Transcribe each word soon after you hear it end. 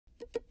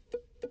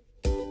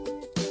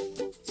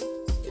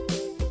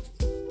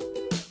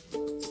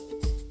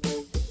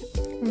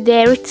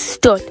there it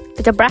stood,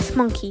 the Brazza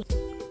monkey.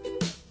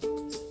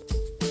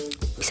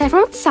 Aside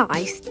from its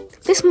size,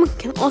 this monkey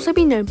can also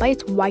be known by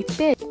its white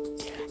beard.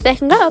 They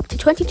can grow up to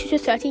 22 to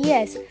 30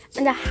 years,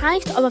 and the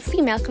height of a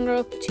female can grow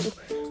up to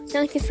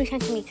 93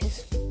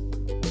 centimeters.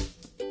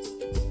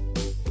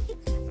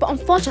 But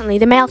unfortunately,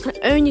 the male can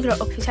only grow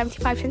up to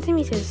 75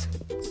 centimeters.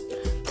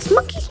 This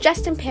monkey's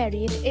gestation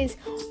period is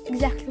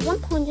exactly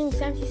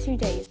 172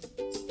 days.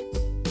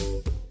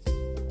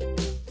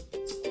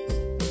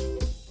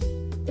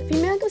 The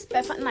female gives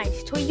birth at night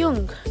to a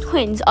young.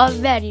 Twins are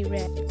very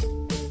rare.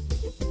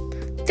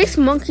 This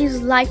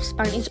monkey's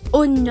lifespan is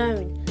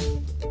unknown.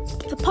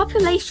 The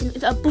population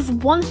is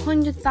above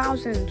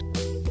 100,000.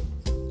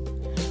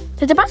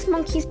 The Brazza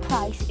monkey's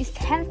price is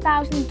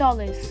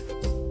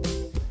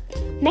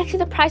 $10,000. Next to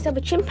the price of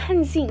a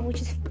chimpanzee,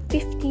 which is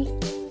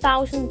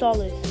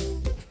 $50,000.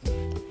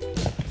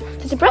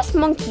 The Brazza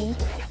monkey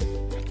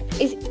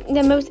is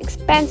the most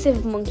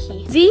expensive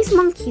monkey. These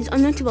monkeys are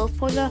notable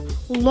for their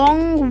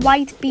long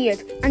white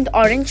beard and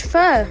orange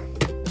fur.